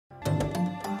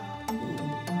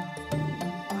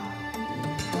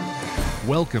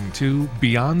Welcome to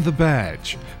Beyond the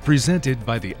Badge, presented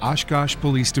by the Oshkosh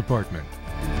Police Department.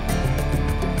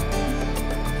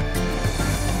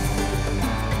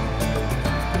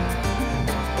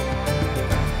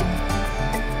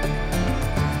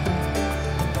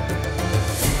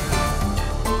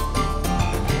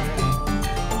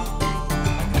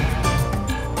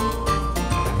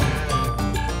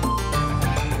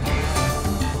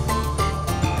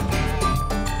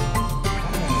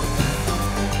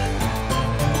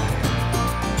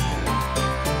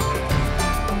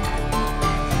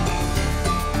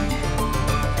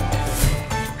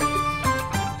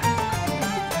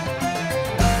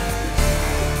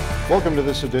 Welcome to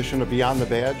this edition of Beyond the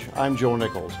Badge. I'm Joe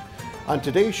Nichols. On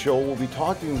today's show, we'll be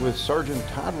talking with Sergeant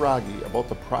Todd Rogge about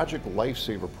the Project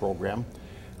Lifesaver program,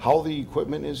 how the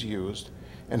equipment is used,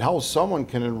 and how someone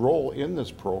can enroll in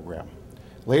this program.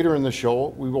 Later in the show,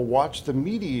 we will watch the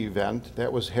media event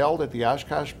that was held at the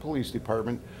Oshkosh Police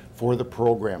Department for the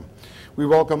program. We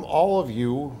welcome all of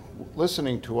you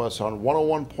listening to us on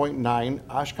 101.9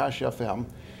 Oshkosh FM,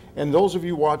 and those of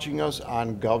you watching us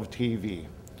on GovTV.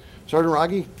 Sergeant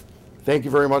Rogge, thank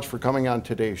you very much for coming on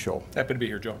today's show. Happy to be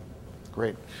here, Joe.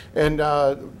 Great. And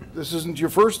this isn't your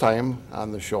first time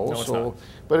on the show, No, it's not.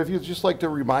 But if you'd just like to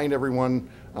remind everyone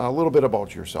a little bit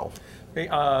about yourself. Hey,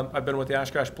 I've been with the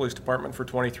Oshkosh Police Department for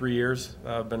 23 years.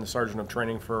 I've been the sergeant of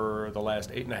training for the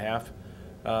last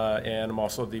 8.5, and I'm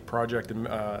also the project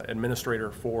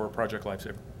administrator for Project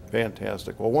Lifesaver.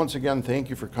 Fantastic. Well, once again, thank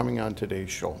you for coming on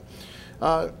today's show.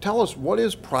 Tell us, what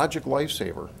is Project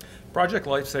Lifesaver? Project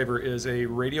Lifesaver is a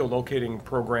radio locating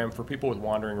program for people with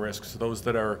wandering risks, those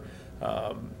that are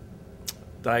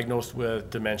diagnosed with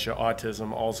dementia,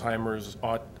 autism, Alzheimer's,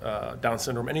 Down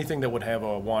syndrome, anything that would have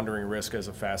a wandering risk as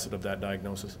a facet of that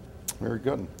diagnosis. Very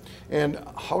good. And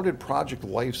how did Project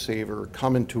Lifesaver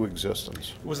come into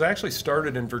existence? It was actually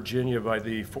started in Virginia by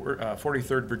the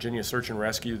 43rd Virginia Search and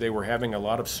Rescue. They were having a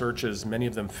lot of searches, many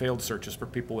of them failed searches for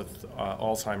people with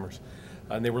Alzheimer's.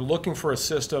 And they were looking for a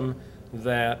system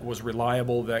that was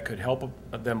reliable, that could help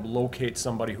them locate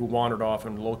somebody who wandered off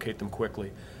and locate them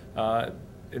quickly.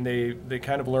 And they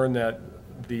kind of learned that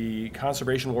the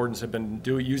conservation wardens have been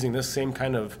using this same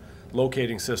kind of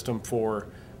locating system for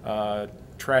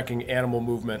tracking animal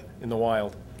movement in the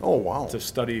wild. Oh, wow. To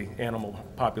study animal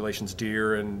populations,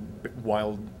 deer and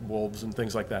wild wolves and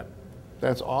things like that.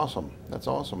 That's awesome. That's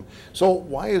awesome. So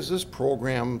why is this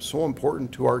program so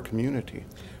important to our community?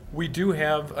 We do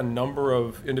have a number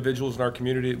of individuals in our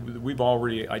community we've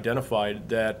already identified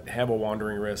that have a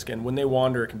wandering risk, and when they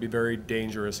wander, it can be very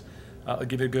dangerous. I'll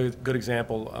give you a good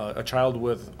example. A child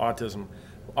with autism,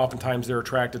 oftentimes they're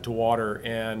attracted to water,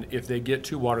 and if they get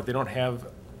to water, they don't have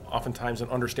oftentimes an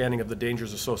understanding of the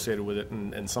dangers associated with it,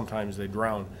 and sometimes they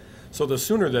drown. So the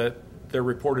sooner that they're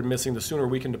reported missing, the sooner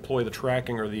we can deploy the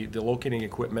tracking or the locating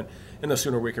equipment, and the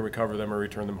sooner we can recover them or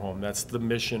return them home. That's the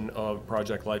mission of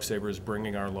Project Lifesaver, is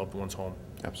bringing our loved ones home.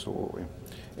 Absolutely.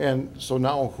 And so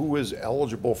now, who is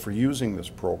eligible for using this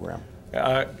program?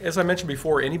 As I mentioned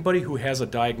before, anybody who has a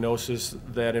diagnosis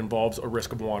that involves a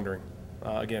risk of wandering.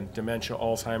 Again, dementia,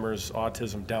 Alzheimer's,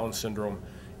 autism, Down syndrome,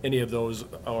 any of those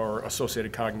are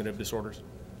associated cognitive disorders.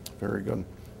 Very good.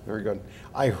 Very good.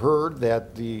 I heard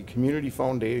that the Community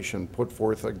Foundation put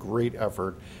forth a great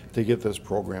effort to get this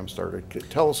program started.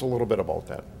 Tell us a little bit about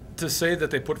that. To say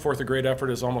that they put forth a great effort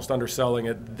is almost underselling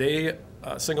it. They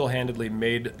single-handedly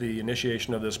made the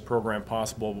initiation of this program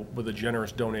possible with a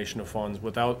generous donation of funds.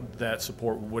 Without that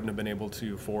support, we wouldn't have been able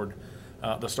to afford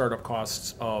the startup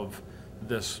costs of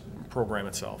this program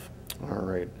itself. All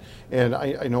right. And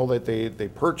I know that they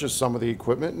purchased some of the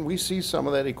equipment, and we see some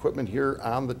of that equipment here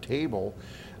on the table.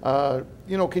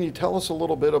 You know, can you tell us a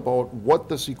little bit about what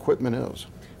this equipment is?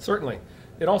 Certainly.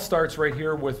 It all starts right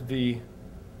here with the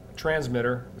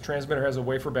transmitter. The transmitter has a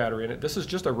wafer battery in it. This is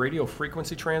just a radio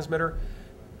frequency transmitter.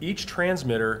 Each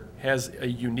transmitter has a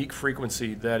unique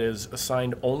frequency that is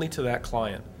assigned only to that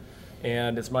client.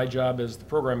 And it's my job as the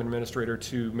program administrator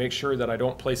to make sure that I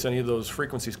don't place any of those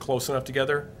frequencies close enough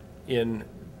together in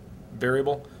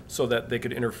variable so that they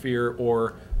could interfere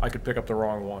or I could pick up the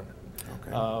wrong one.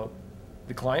 Okay.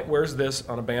 The client wears this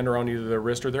on a band around either their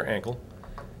wrist or their ankle.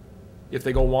 If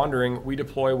they go wandering, we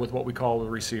deploy with what we call a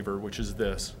receiver, which is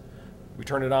this. We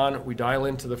turn it on, we dial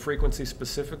into the frequency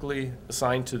specifically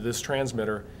assigned to this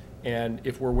transmitter, and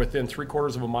if we're within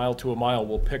 3/4 of a mile to a mile,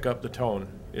 we'll pick up the tone.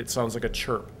 It sounds like a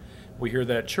chirp. We hear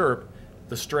that chirp,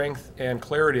 the strength and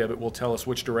clarity of it will tell us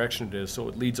which direction it is, so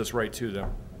it leads us right to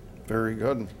them. Very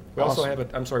good. We also have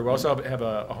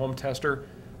a home tester.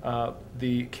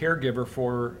 The caregiver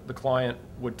for the client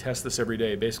would test this every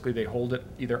day. Basically, they hold it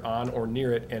either on or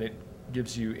near it, and it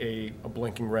gives you a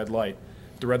blinking red light.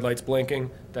 the red light's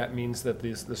blinking, that means that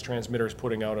this transmitter is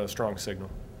putting out a strong signal.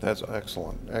 That's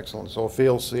excellent, excellent. So a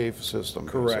fail-safe system.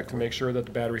 Correct, to basically. make sure that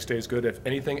the battery stays good. If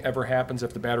anything ever happens,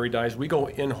 if the battery dies, we go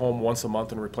in-home once a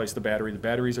month and replace the battery. The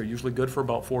batteries are usually good for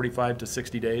about 45 to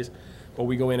 60 days, but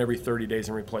we go in every 30 days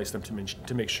and replace them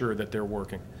to make sure that they're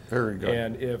working. Very good.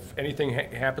 And if anything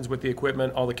happens with the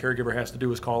equipment, all the caregiver has to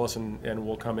do is call us, and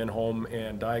we'll come in home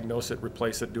and diagnose it,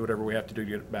 replace it, do whatever we have to do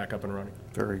to get it back up and running.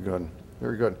 Very good.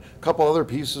 Very good. A couple other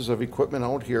pieces of equipment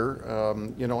out here.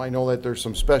 You know, I know that there's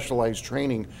some specialized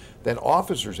training that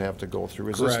officers have to go through.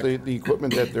 Is Correct. this the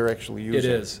equipment that they're actually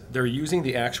using? It is. They're using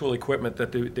the actual equipment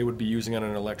that they would be using on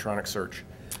an electronic search.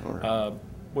 All right.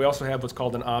 We also have what's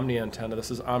called an omni antenna. This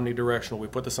is omnidirectional. We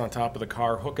put this on top of the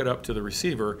car, hook it up to the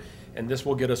receiver, and this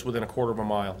will get us within a quarter of a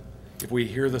mile. If we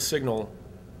hear the signal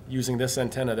using this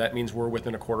antenna, that means we're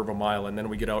within a quarter of a mile, and then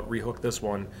we get out, rehook this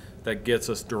one, that gets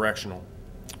us directional.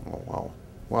 Oh, wow.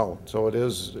 Wow. So it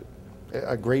is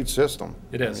a great system.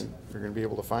 It is. You're going to be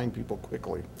able to find people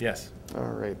quickly. Yes. All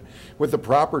right. With the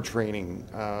proper training,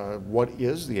 what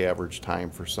is the average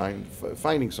time for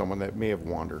finding someone that may have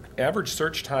wandered? Average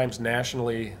search times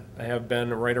nationally have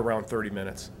been right around 30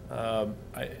 minutes.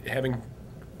 Having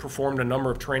performed a number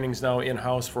of trainings now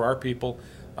in-house for our people,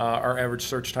 our average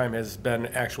search time has been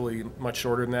actually much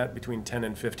shorter than that, between 10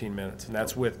 and 15 minutes. And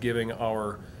that's with giving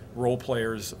our role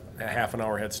players a half an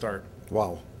hour head start.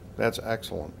 Wow. That's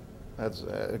excellent. That's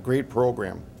a great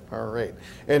program. All right.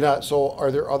 And so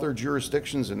are there other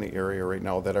jurisdictions in the area right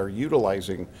now that are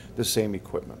utilizing the same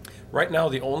equipment? Right now,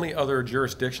 the only other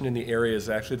jurisdiction in the area is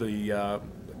actually the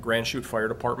Grand Chute Fire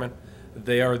Department.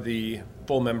 They are the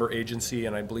full member agency,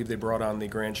 and I believe they brought on the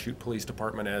Grand Chute Police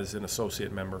Department as an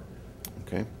associate member.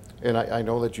 Okay. And I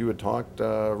know that you had talked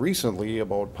recently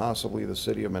about possibly the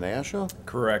city of Menasha?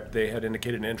 Correct. They had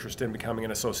indicated an interest in becoming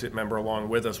an associate member along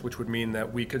with us, which would mean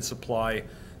that we could supply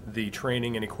the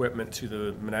training and equipment to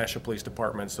the Menasha Police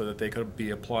Department so that they could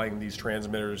be applying these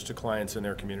transmitters to clients in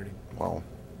their community. Wow.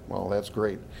 Well, that's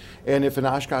great. And if an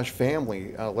Oshkosh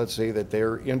family, let's say that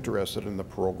they're interested in the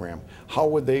program, how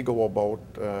would they go about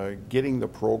getting the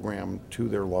program to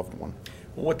their loved one?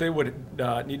 Well, what they would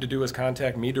need to do is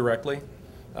contact me directly.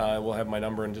 We'll have my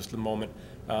number in just a moment.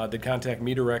 They'd contact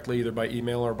me directly, either by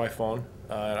email or by phone.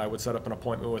 And I would set up an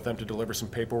appointment with them to deliver some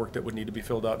paperwork that would need to be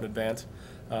filled out in advance.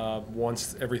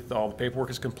 Once all the paperwork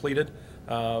is completed,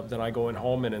 then I go in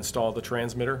home and install the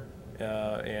transmitter,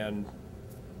 and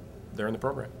they're in the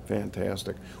program.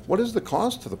 Fantastic. What is the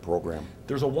cost to the program?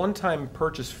 There's a one-time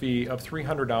purchase fee of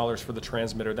 $300 for the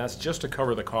transmitter. That's just to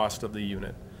cover the cost of the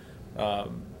unit.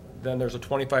 Then there's a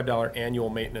 $25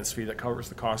 annual maintenance fee that covers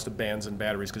the cost of bands and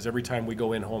batteries, because every time we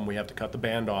go in home, we have to cut the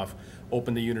band off,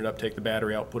 open the unit up, take the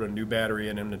battery out, put a new battery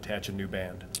in, and attach a new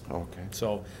band. Okay.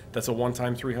 So that's a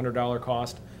one-time $300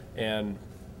 cost and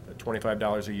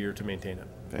 $25 a year to maintain it.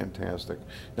 Fantastic.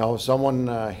 Now, if someone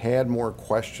had more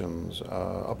questions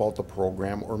about the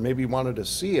program, or maybe wanted to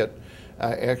see it,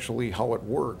 actually how it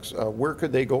works, where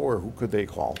could they go, or who could they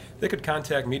call? They could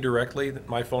contact me directly.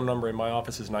 My phone number in my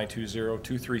office is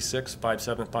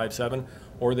 920-236-5757,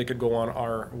 or they could go on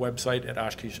our website at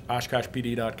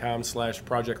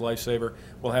oshkoshpd.com/Project Lifesaver.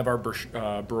 We'll have our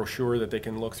brochure that they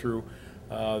can look through.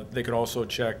 They could also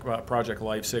check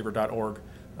projectlifesaver.org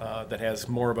that has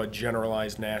more of a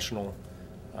generalized national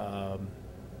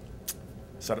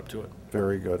setup to it.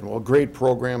 Very good. Well, great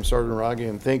program, Sergeant Raggi,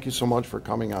 and thank you so much for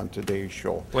coming on today's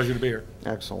show. Pleasure to be here.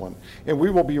 Excellent. And we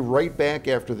will be right back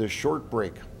after this short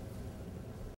break.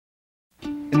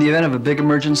 In the event of a big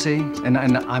emergency, and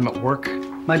I'm at work,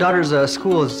 my daughter's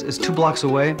school is 2 blocks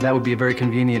away. That would be a very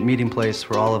convenient meeting place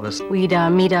for all of us. We'd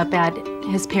meet up at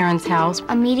his parents' house.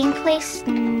 A meeting place?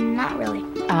 Not really.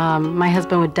 My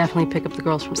husband would definitely pick up the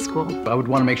girls from school. I would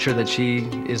want to make sure that she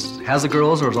has the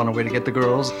girls or is on her way to get the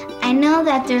girls. I know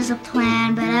that there's a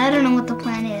plan, but I don't know what the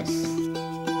plan is.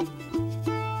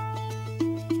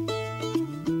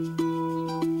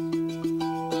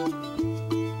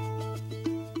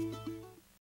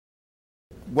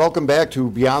 Welcome back to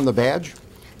Beyond the Badge.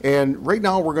 And right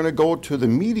now we're going to go to the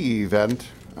media event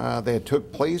that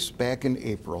took place back in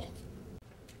April.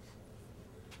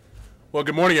 Well,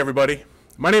 good morning, everybody.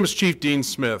 My name is Chief Dean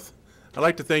Smith. I'd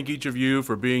like to thank each of you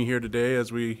for being here today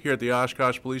as we here at the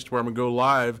Oshkosh Police Department go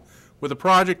live with a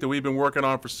project that we've been working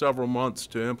on for several months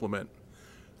to implement.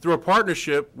 Through a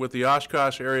partnership with the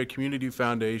Oshkosh Area Community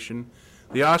Foundation,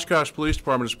 the Oshkosh Police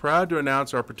Department is proud to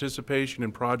announce our participation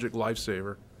in Project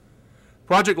Lifesaver.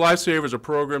 Project Lifesaver is a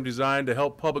program designed to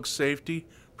help public safety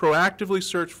proactively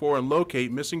search for and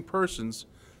locate missing persons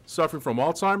suffering from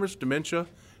Alzheimer's, dementia,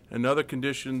 and other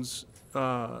conditions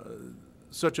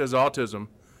such as autism.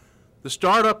 The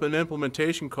startup and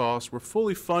implementation costs were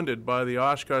fully funded by the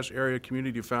Oshkosh Area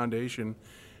Community Foundation,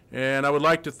 and I would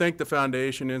like to thank the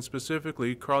foundation, and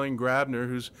specifically Carlene Grabner,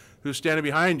 who's standing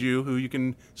behind you, who you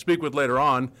can speak with later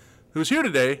on, who's here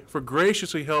today, for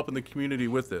graciously helping the community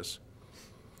with this.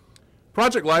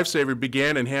 Project Lifesaver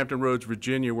began in Hampton Roads,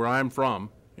 Virginia, where I'm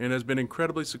from, and has been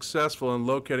incredibly successful in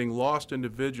locating lost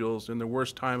individuals in their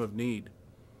worst time of need.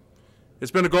 It's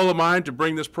been a goal of mine to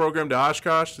bring this program to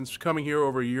Oshkosh since coming here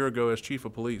over a year ago as Chief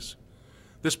of Police.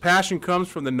 This passion comes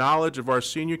from the knowledge of our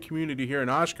senior community here in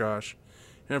Oshkosh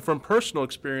and from personal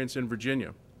experience in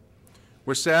Virginia,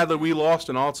 where sadly we lost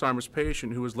an Alzheimer's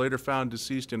patient who was later found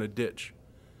deceased in a ditch.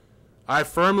 I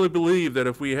firmly believe that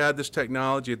if we had this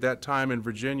technology at that time in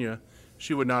Virginia,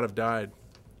 she would not have died.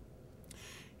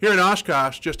 Here in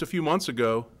Oshkosh, just a few months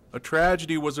ago, a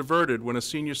tragedy was averted when a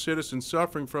senior citizen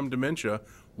suffering from dementia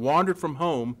wandered from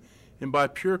home and by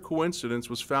pure coincidence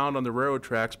was found on the railroad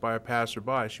tracks by a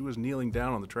passerby. She was kneeling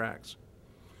down on the tracks.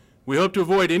 We hope to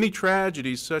avoid any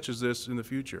tragedies such as this in the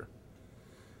future.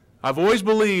 I've always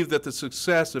believed that the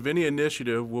success of any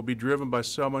initiative will be driven by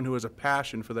someone who has a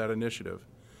passion for that initiative.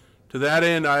 To that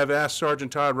end, I have asked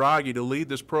Sergeant Todd Rogge to lead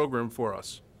this program for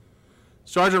us.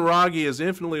 Sergeant Rogge is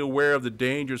infinitely aware of the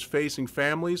dangers facing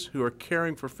families who are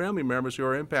caring for family members who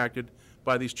are impacted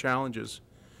by these challenges.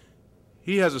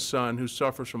 He has a son who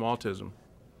suffers from autism.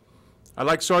 I'd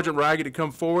like Sergeant Rogge to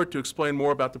come forward to explain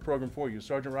more about the program for you.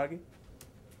 Sergeant Rogge?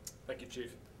 Thank you,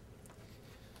 Chief.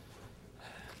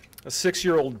 A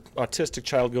 6-year-old autistic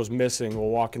child goes missing while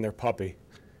walking their puppy.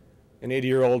 An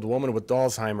 80-year-old woman with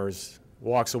Alzheimer's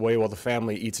walks away while the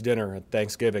family eats dinner at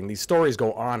Thanksgiving. These stories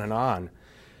go on and on.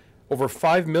 Over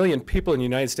 5 million people in the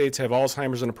United States have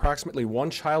Alzheimer's, and approximately 1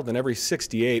 child in every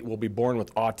 68 will be born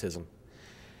with autism.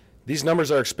 These numbers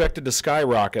are expected to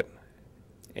skyrocket,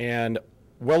 and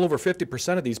well over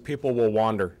 50% of these people will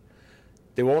wander.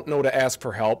 They won't know to ask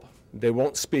for help. They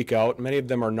won't speak out. Many of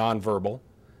them are nonverbal.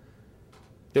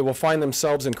 They will find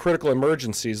themselves in critical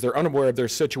emergencies. They're unaware of their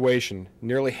situation.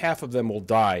 Nearly half of them will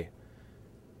die,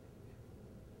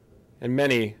 and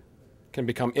many can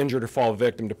become injured or fall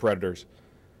victim to predators.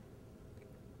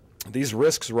 These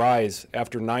risks rise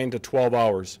after 9 to 12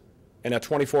 hours, and at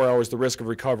 24 hours, the risk of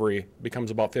recovery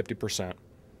becomes about 50%.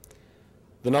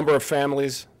 The number of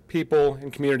families, people,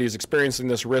 and communities experiencing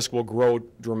this risk will grow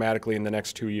dramatically in the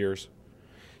next 2 years.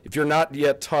 If you're not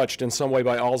yet touched in some way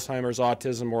by Alzheimer's,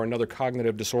 autism, or another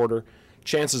cognitive disorder,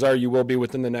 chances are you will be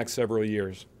within the next several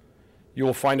years. You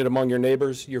will find it among your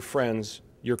neighbors, your friends,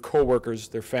 your coworkers,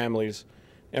 their families,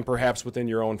 and perhaps within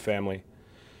your own family.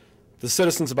 The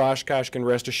citizens of Oshkosh can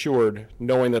rest assured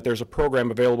knowing that there's a program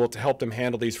available to help them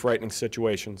handle these frightening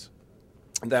situations.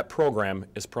 That program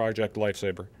is Project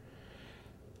Lifesaver.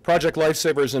 Project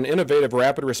Lifesaver is an innovative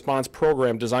rapid response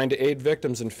program designed to aid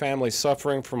victims and families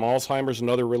suffering from Alzheimer's and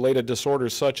other related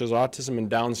disorders such as autism and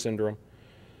Down syndrome.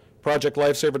 Project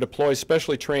Lifesaver deploys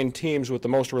specially trained teams with the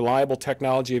most reliable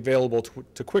technology available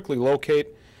to quickly locate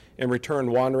and return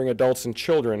wandering adults and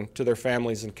children to their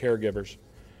families and caregivers.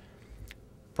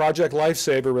 Project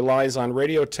Lifesaver relies on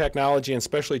radio technology and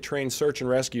specially trained search and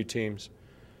rescue teams.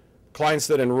 Clients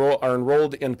that are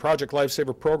enrolled in Project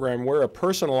Lifesaver program wear a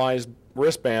personalized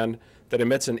wristband that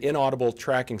emits an inaudible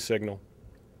tracking signal.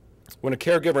 When a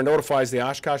caregiver notifies the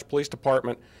Oshkosh Police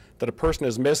Department that a person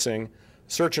is missing,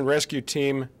 search and rescue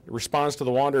team responds to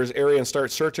the wanderer's area and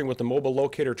starts searching with the mobile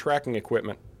locator tracking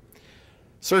equipment.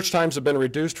 Search times have been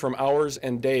reduced from hours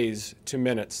and days to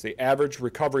minutes. The average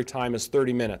recovery time is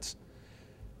 30 minutes.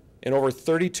 In over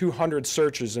 3,200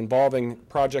 searches involving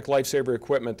Project Lifesaver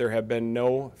equipment, there have been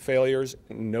no failures,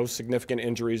 no significant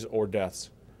injuries or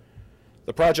deaths.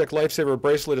 The Project Lifesaver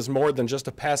bracelet is more than just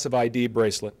a passive ID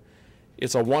bracelet.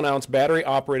 It's a 1-ounce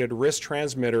battery-operated wrist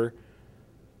transmitter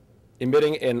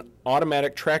emitting an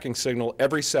automatic tracking signal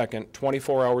every second,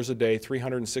 24 hours a day,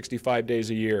 365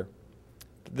 days a year.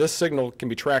 This signal can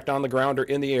be tracked on the ground or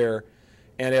in the air,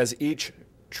 and as each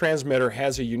transmitter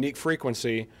has a unique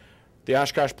frequency, the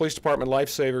Oshkosh Police Department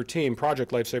Lifesaver team,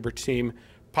 Project Lifesaver team,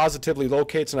 positively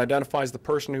locates and identifies the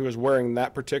person who is wearing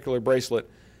that particular bracelet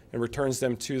and returns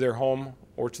them to their home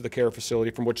or to the care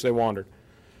facility from which they wandered.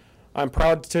 I'm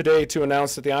proud today to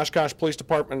announce that the Oshkosh Police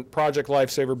Department Project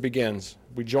Lifesaver begins.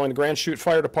 We join the Grand Chute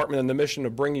Fire Department in the mission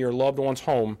of bringing your loved ones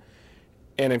home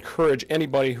and encourage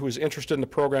anybody who is interested in the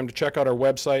program to check out our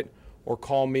website or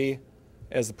call me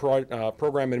as the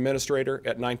program administrator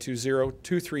at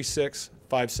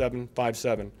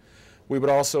 920-236-5757. We would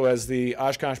also, as the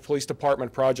Oshkosh Police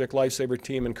Department Project Lifesaver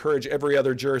team, encourage every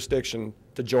other jurisdiction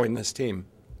to join this team.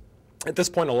 At this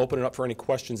point, I'll open it up for any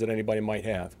questions that anybody might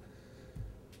have.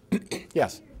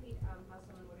 Yes?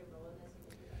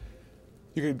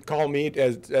 You can call me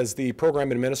as the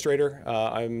program administrator.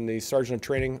 I'm the sergeant of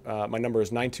training. My number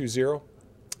is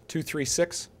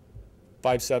 920-236-5757. How's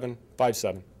this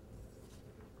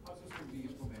going to be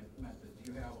implemented?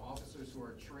 Do you have officers who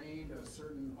are trained as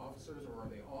certain officers, or are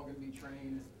they all going to be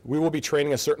trained? We will be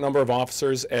training a certain number of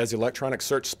officers as electronic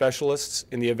search specialists.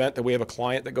 In the event that we have a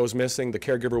client that goes missing, the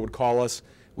caregiver would call us.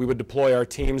 We would deploy our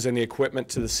teams and the equipment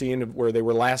to the scene of where they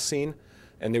were last seen,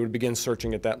 and they would begin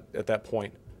searching at that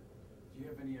point. Do you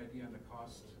have any idea on the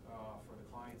cost for the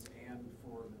clients and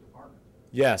for the department?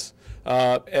 Yes.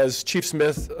 As Chief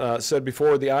Smith said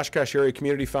before, the Oshkosh Area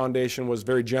Community Foundation was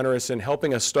very generous in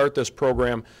helping us start this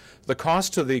program. The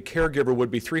cost to the caregiver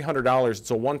would be $300.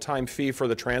 It's a one-time fee for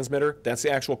the transmitter. That's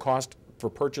the actual cost for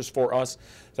purchase for us.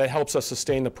 That helps us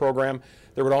sustain the program.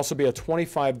 There would also be a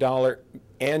 $25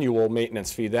 annual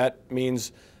maintenance fee. That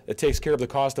means it takes care of the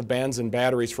cost of bands and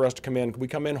batteries for us to come in. We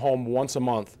come in home once a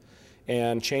month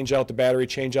and change out the battery,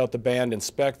 change out the band,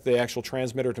 inspect the actual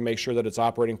transmitter to make sure that it's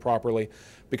operating properly.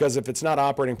 Because if it's not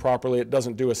operating properly, it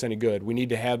doesn't do us any good. We need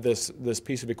to have this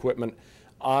piece of equipment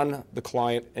on the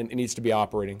client, and it needs to be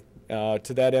operating.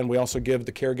 To that end, we also give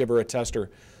the caregiver a tester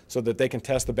so that they can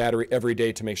test the battery every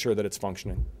day to make sure that it's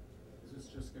functioning. Is this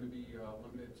just going to be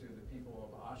limited to the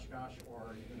people of Oshkosh, or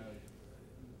are you going to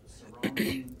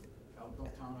surrounding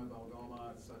town of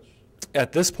Algoma and such?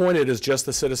 At this point, it is just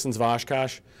the citizens of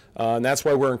Oshkosh, and that's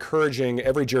why we're encouraging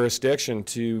every jurisdiction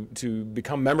to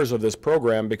become members of this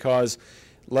program, because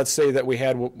let's say that we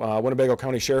had Winnebago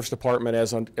County Sheriff's Department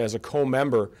as a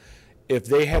co-member. If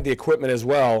they had the equipment as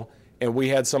well, and we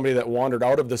had somebody that wandered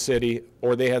out of the city,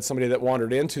 or they had somebody that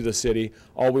wandered into the city,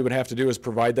 all we would have to do is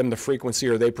provide them the frequency,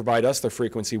 or they provide us the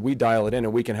frequency. We dial it in,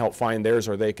 and we can help find theirs,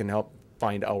 or they can help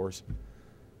find ours.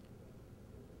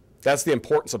 That's the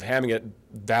importance of having it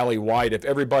valley-wide. If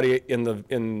everybody in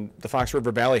the Fox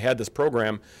River Valley had this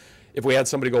program, if we had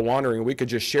somebody go wandering, we could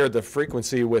just share the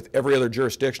frequency with every other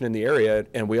jurisdiction in the area,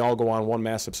 and we all go on one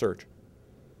massive search.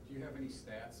 Do you have any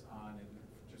stats on it,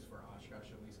 just for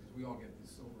Oshkosh at least, because we all get these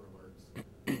silver alerts?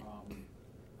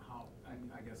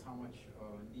 I guess how much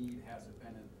need has it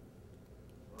been,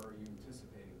 or are you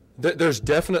anticipating? There's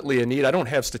definitely a need. I don't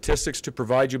have statistics to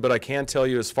provide you, but I can tell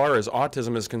you, as far as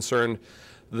autism is concerned,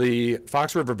 the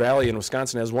Fox River Valley in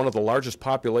Wisconsin has one of the largest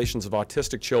populations of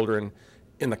autistic children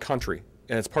in the country,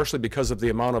 and it's partially because of the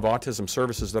amount of autism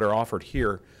services that are offered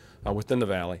here within the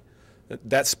valley.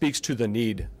 That speaks to the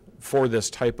need for this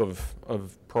type of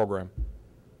program.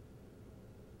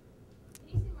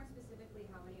 Can you say more specifically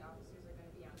how many officers are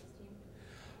going to be on this team?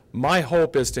 My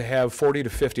hope is to have 40 to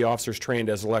 50 officers trained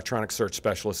as electronic search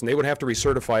specialists, and they would have to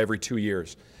recertify every 2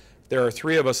 years. There are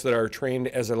 3 of us that are trained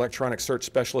as electronic search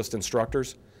specialist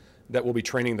instructors that will be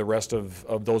training the rest of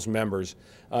those members.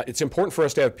 It's important for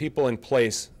us to have people in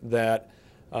place that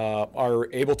are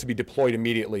able to be deployed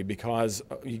immediately, because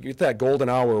you get that golden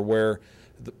hour where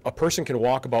a person can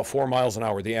walk about 4 miles an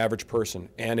hour, the average person,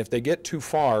 and if they get too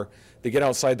far, they get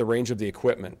outside the range of the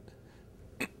equipment.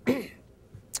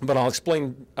 But I'll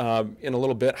explain in a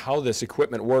little bit how this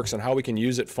equipment works and how we can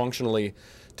use it functionally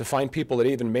to find people that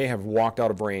even may have walked out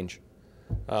of range.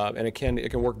 And it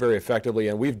can work very effectively,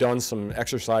 and we've done some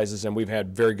exercises and we've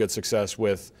had very good success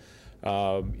with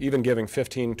even giving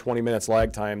 15-20 minutes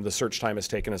lag time. The search time has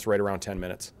taken us right around 10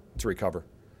 minutes to recover.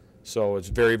 So it's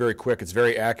very, very quick, it's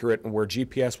very accurate, and where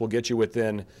GPS will get you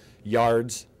within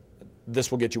yards,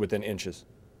 this will get you within inches.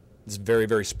 It's very,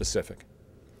 very specific.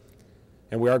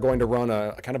 And we are going to run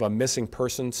a kind of a missing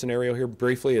person scenario here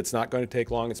briefly. It's not going to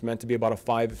take long. It's meant to be about a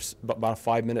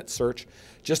 5-minute search,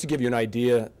 just to give you an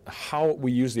idea how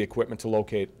we use the equipment to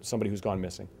locate somebody who's gone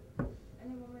missing. And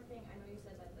then one more thing, I know you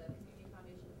said that the Community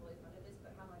Foundation fully funded this,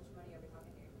 but how much money are we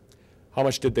talking here? How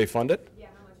much did they fund it? Yeah,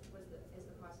 how much is the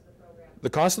cost of the program? The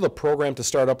cost of the program to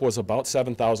start up was about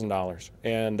 $7,000,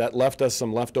 and that left us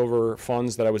some leftover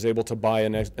funds that I was able to buy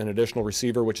an additional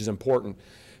receiver, which is important.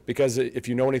 Because if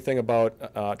you know anything about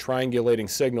triangulating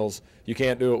signals, you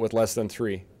can't do it with less than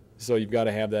 3. So you've got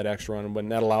to have that extra on,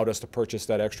 and that allowed us to purchase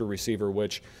that extra receiver,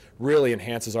 which really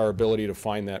enhances our ability to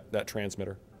find that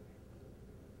transmitter.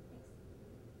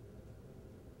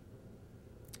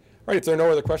 All right, if there are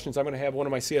no other questions, I'm going to have one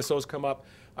of my CSOs come up.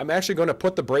 I'm actually going to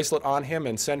put the bracelet on him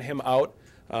and send him out,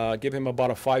 give him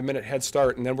about a 5-minute head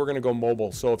start, and then we're going to go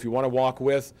mobile. So if you want to walk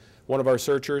with one of our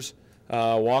searchers,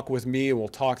 walk with me, and we'll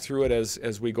talk through it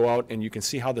as we go out, and you can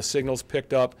see how the signal's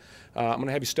picked up. I'm going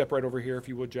to have you step right over here, if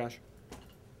you would, Josh.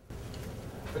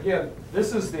 Again,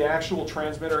 this is the actual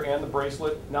transmitter and the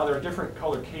bracelet. Now, there are different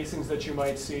color casings that you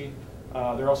might see. There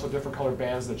are also different color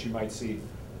bands that you might see.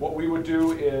 What we would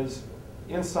do is,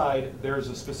 inside, there's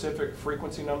a specific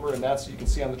frequency number, and that's, you can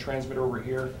see on the transmitter over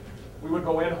here. we would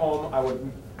go in home, I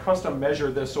would custom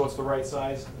measure this so it's the right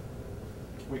size.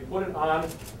 We put it on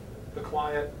the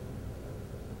client.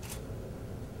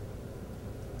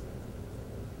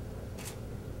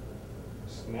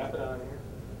 Snap it on here.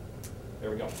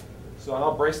 There we go. So I'll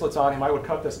have bracelets on him. I would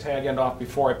cut this tag end off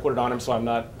before I put it on him so I'm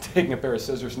not taking a pair of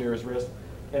scissors near his wrist.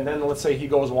 And then let's say he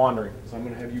goes wandering. So I'm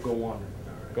going to have you go wandering.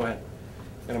 Go ahead.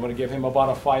 And I'm going to give him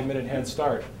about a 5-minute head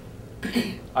start.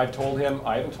 I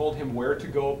haven't told him where to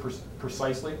go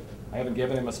precisely. I haven't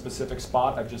given him a specific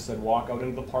spot. I've just said walk out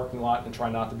into the parking lot and try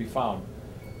not to be found.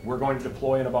 We're going to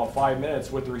deploy in about 5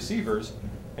 minutes with the receivers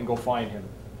and go find him.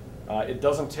 It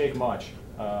doesn't take much.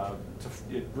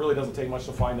 It really doesn't take much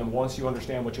to find them once you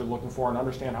understand what you're looking for and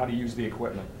understand how to use the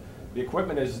equipment. The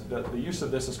equipment is, the use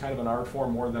of this is kind of an art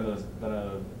form more than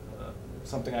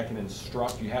something I can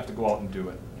instruct. You have to go out and do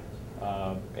it.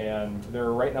 And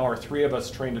there right now are 3 of us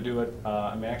trained to do it.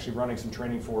 I'm actually running some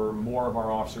training for more of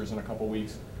our officers in a couple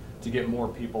weeks to get more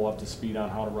people up to speed on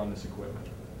how to run this equipment.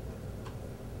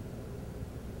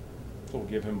 So we'll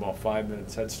give him about 5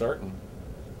 minutes head start and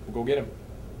we'll go get him.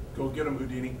 Go get him,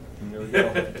 Houdini. And there we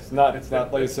go. It's not,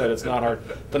 like I said, it's not hard.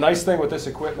 The nice thing with this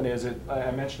equipment is, I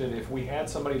mentioned it, if we had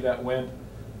somebody that went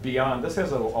beyond, this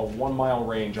has a 1 mile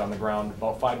range on the ground,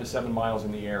 about 5 to 7 miles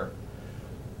in the air.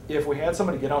 If we had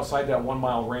somebody get outside that 1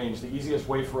 mile range, the easiest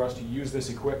way for us to use this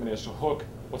equipment is to hook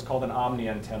what's called an Omni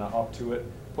antenna up to it,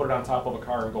 put it on top of a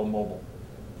car and go mobile.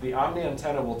 The Omni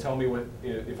antenna will tell me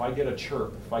if I get a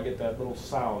chirp, if I get that little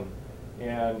sound,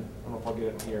 and I don't know if I'll get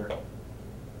it in here.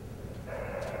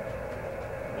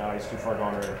 No, he's too far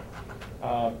gone already.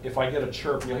 If I get a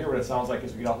chirp, you'll hear what it sounds like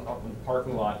as we get up in the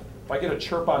parking lot. If I get a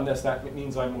chirp on this, that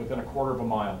means I'm within a 1/4 of a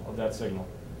mile of that signal.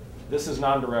 This is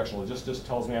non-directional. It just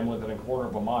tells me I'm within a 1/4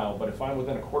 of a mile. But if I'm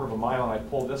within a 1/4 of a mile and I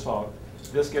pull this out,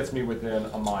 this gets me within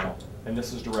a mile. And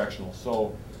this is directional.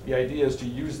 So the idea is to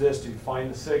use this to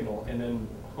find the signal and then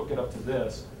hook it up to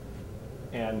this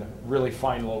and really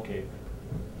find locate.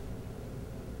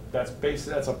 That's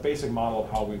a basic model of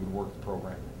how we would work the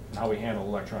program and how we handle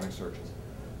electronic searches.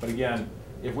 But again,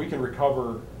 if we can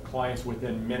recover clients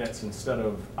within minutes instead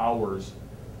of hours,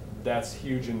 that's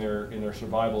huge in their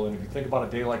survival. And if you think about a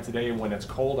day like today when it's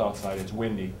cold outside, it's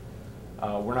windy,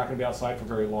 we're not going to be outside for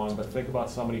very long, but think about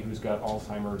somebody who's got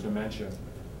Alzheimer's or dementia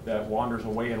that wanders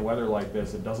away in weather like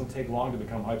this. It doesn't take long to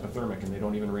become hypothermic and they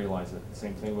don't even realize it.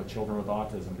 Same thing with children with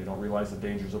autism. They don't realize the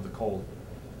dangers of the cold.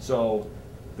 So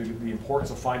the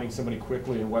importance of finding somebody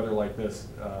quickly in weather like this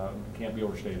can't be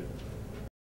overstated.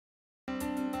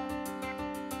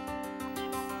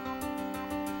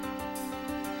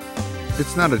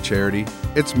 It's not a charity,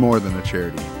 it's more than a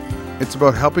charity. It's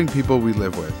about helping people we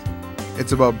live with.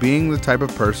 It's about being the type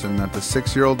of person that the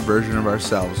 6-year-old version of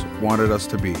ourselves wanted us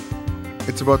to be.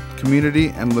 It's about community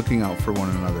and looking out for one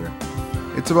another.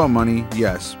 It's about money,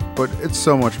 yes, but it's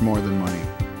so much more than money.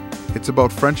 It's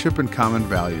about friendship and common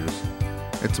values.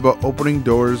 It's about opening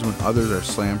doors when others are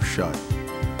slammed shut.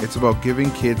 It's about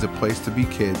giving kids a place to be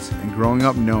kids and growing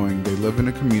up knowing they live in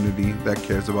a community that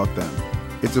cares about them.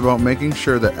 It's about making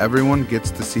sure that everyone gets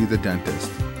to see the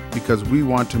dentist, because we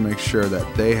want to make sure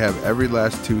that they have every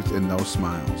last tooth in those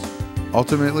smiles.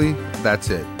 Ultimately,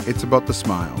 that's it. It's about the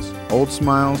smiles, old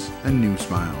smiles and new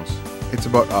smiles. It's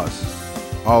about us,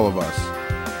 all of us,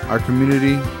 our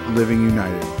community living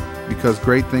united, because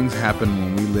great things happen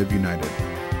when we live united.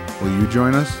 Will you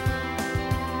join us?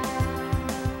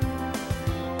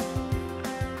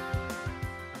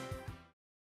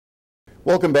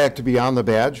 Welcome back to Beyond the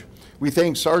Badge. We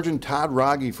thank Sergeant Todd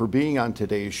Rogge for being on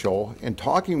today's show and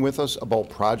talking with us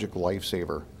about Project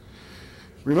Lifesaver.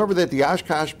 Remember that the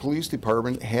Oshkosh Police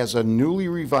Department has a newly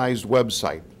revised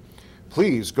website.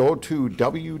 Please go to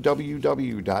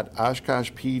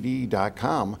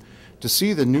www.oshkoshpd.com to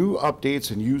see the new updates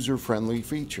and user-friendly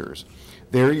features.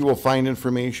 There you will find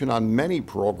information on many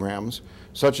programs,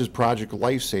 such as Project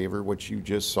Lifesaver, which you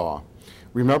just saw.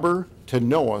 Remember to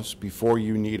know us before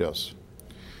you need us.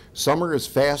 Summer is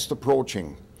fast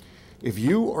approaching. If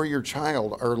you or your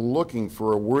child are looking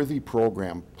for a worthy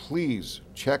program, please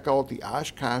check out the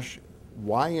Oshkosh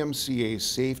YMCA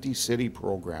Safety City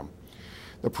program.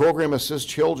 The program assists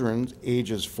children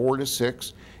ages 4 to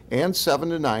 6 and 7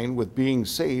 to 9 with being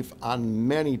safe on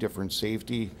many different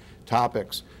safety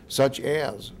topics, such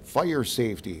as fire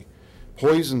safety,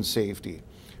 poison safety,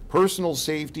 personal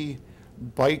safety,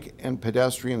 bike and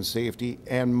pedestrian safety,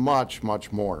 and much,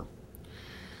 much more.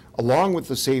 Along with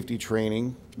the safety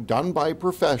training done by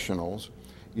professionals,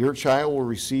 your child will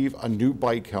receive a new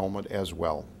bike helmet as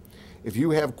well. If you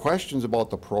have questions about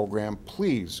the program,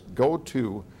 please go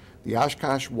to the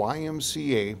Oshkosh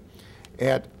YMCA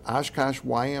at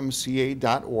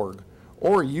oshkoshymca.org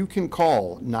or you can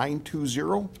call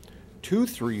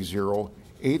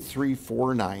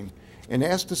 920-230-8349 and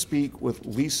ask to speak with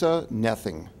Lisa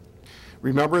Nething.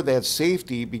 Remember that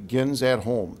safety begins at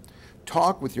home.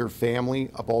 Talk with your family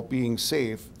about being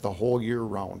safe the whole year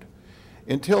round.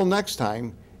 Until next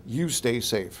time, you stay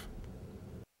safe.